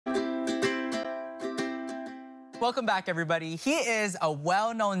Welcome back, everybody. He is a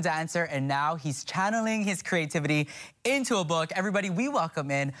well-known dancer, and now he's channeling his creativity into a book. Everybody, we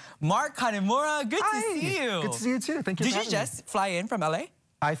welcome in Mark Kanemura. Good to see you. Good to see you too. Thank you. Did you just fly in from LA?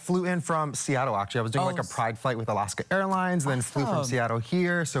 I flew in from Seattle, actually. I was doing like a pride flight with Alaska Airlines, then flew from Seattle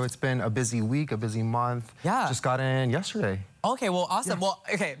here. So it's been a busy week, a busy month. Yeah. Just got in yesterday. Okay, well, awesome. Yes. Well,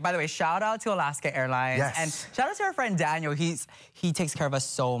 okay, by the way, shout out to Alaska Airlines. Yes. And shout out to our friend Daniel. He takes care of us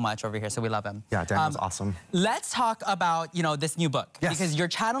so much over here, so we love him. Yeah, Daniel's awesome. Let's talk about, this new book. Yes. Because you're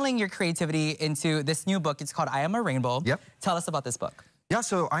channeling your creativity into this new book. It's called I Am a Rainbow. Yep. Tell us about this book. Yeah,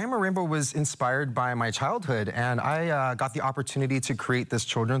 so I Am a Rainbow was inspired by my childhood, and I got the opportunity to create this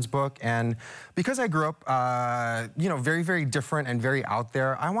children's book. And because I grew up, very, very different and very out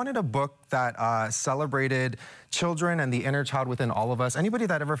there, I wanted a book that celebrated children and the inner child within all of us. Anybody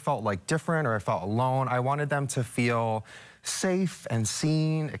that ever felt like different or felt alone, I wanted them to feel safe and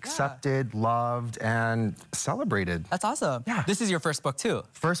seen, accepted, loved, and celebrated. That's awesome. Yeah. This is your first book too.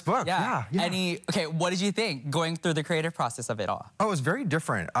 First book, yeah. Okay, what did you think going through the creative process of it all? Oh, it was very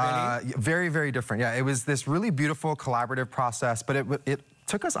different. Really? Very, very different. Yeah, it was this really beautiful collaborative process, but it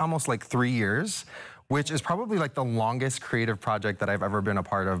took us almost like 3 years, which is probably like the longest creative project that I've ever been a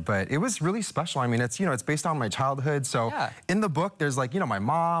part of, but it was really special. I mean, it's based on my childhood. So in the book, there's like, my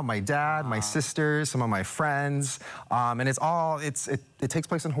mom, my dad, my sisters, some of my friends, and it takes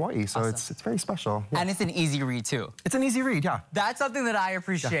place in Hawaii. So it's very special. Yeah. And it's an easy read too. It's an easy read, yeah. That's something that I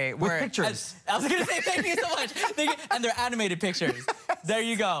appreciate. Yeah. With pictures. I was gonna say thank you so much. And they're animated pictures. There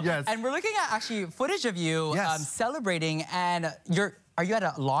you go. Yes. And we're looking at actually footage of you celebrating, and are you at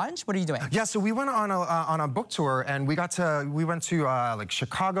a launch? What are you doing? Yeah, so we went on a book tour, and we went to like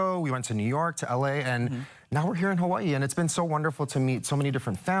Chicago, we went to New York, to LA, and now we're here in Hawaii, and it's been so wonderful to meet so many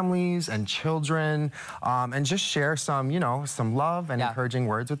different families and children, and just share some love and encouraging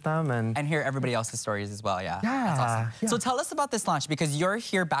words with them, and hear everybody else's stories as well. Yeah. That's awesome. Yeah. So tell us about this launch, because you're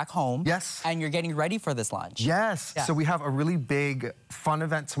here back home. Yes. And you're getting ready for this launch. Yes. Yeah. So we have a really big, fun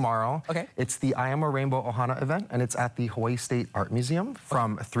event tomorrow. Okay. It's the I Am a Rainbow ʻohana event, and it's at the Hawaii State Art Museum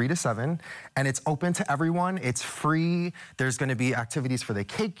from 3 to 7, and it's open to everyone. It's free. There's going to be activities for the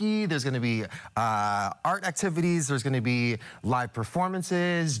keiki. There's going to be art activities. There's going to be live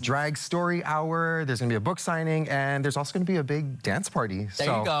performances, drag story hour. There's going to be a book signing, and there's also going to be a big dance party. There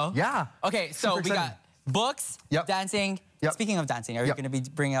you go. Yeah. Okay, so we got books, dancing. Yep. Speaking of dancing, are you going to be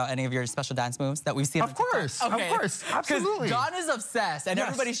bringing out any of your special dance moves that we've seen? Of course, okay. Of course, absolutely. John is obsessed, and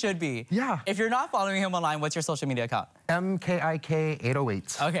everybody should be. Yeah. If you're not following him online, what's your social media account?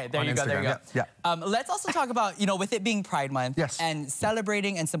 MKIK808. Okay, there you go, there you go. Yeah. Let's also talk about, with it being Pride Month and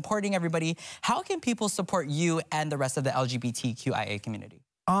celebrating and supporting everybody, how can people support you and the rest of the LGBTQIA community?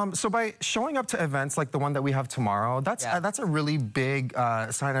 So by showing up to events like the one that we have tomorrow, that's a really big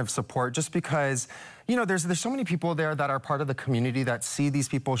sign of support, just because there's so many people there that are part of the community that see these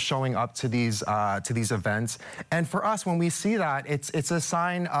people showing up to these events, and for us, when we see that, it's a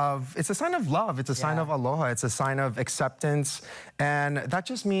sign of love, it's a sign of aloha, it's a sign of acceptance, and that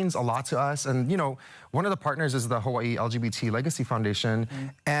just means a lot to us. And one of the partners is the Hawaiʻi LGBT Legacy Foundation,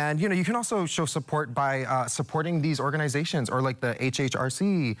 and you can also show support by supporting these organizations, or like the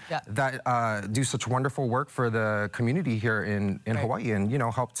HHRCC that do such wonderful work for the community here in Hawaii, and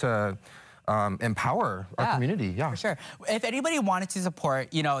help to empower our community. Yeah, for sure. If anybody wanted to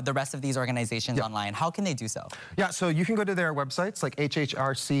support, the rest of these organizations online, how can they do so? Yeah, so you can go to their websites like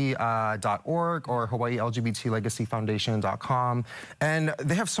HHRC.org or Hawaii LGBT Legacy Foundation.com, and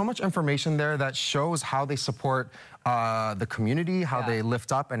they have so much information there that shows how they support the community, how they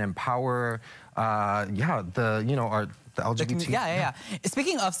lift up and empower, the LGBT.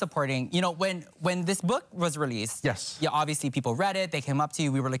 Speaking of supporting, when this book was released, obviously people read it, they came up to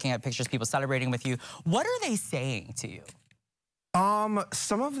you, we were looking at pictures, people celebrating with you. What are they saying to you?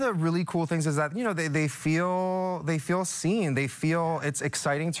 Some of the really cool things is that, they feel seen. They feel it's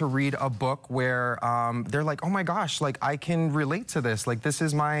exciting to read a book where they're like, oh my gosh, like I can relate to this. Like this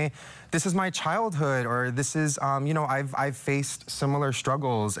is my childhood, or this is, I've faced similar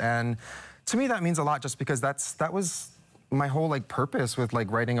struggles. And to me, that means a lot, just because that was my whole purpose with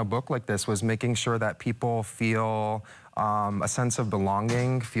writing a book like this, was making sure that people feel a sense of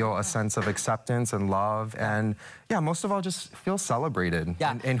belonging, feel a sense of acceptance and love, and most of all, just feel celebrated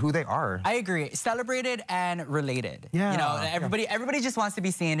in who they are. I agree. Celebrated and related. Everybody just wants to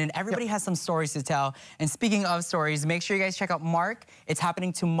be seen, and everybody has some stories to tell. And speaking of stories, make sure you guys check out Mark. It's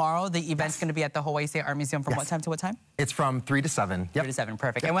happening tomorrow. The event's going to be at the Hawaii State Art Museum from what time to what time? It's from 3 to 7. 3 to 7,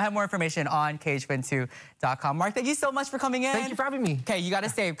 perfect. And we'll have more information on cagefin2.com. Mark, thank you so much for coming in. Thank you for having me. Okay, you got to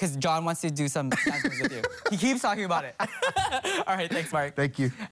stay, because John wants to do some dance moves with you. He keeps talking about it. All right, thanks, Mark. Thank you.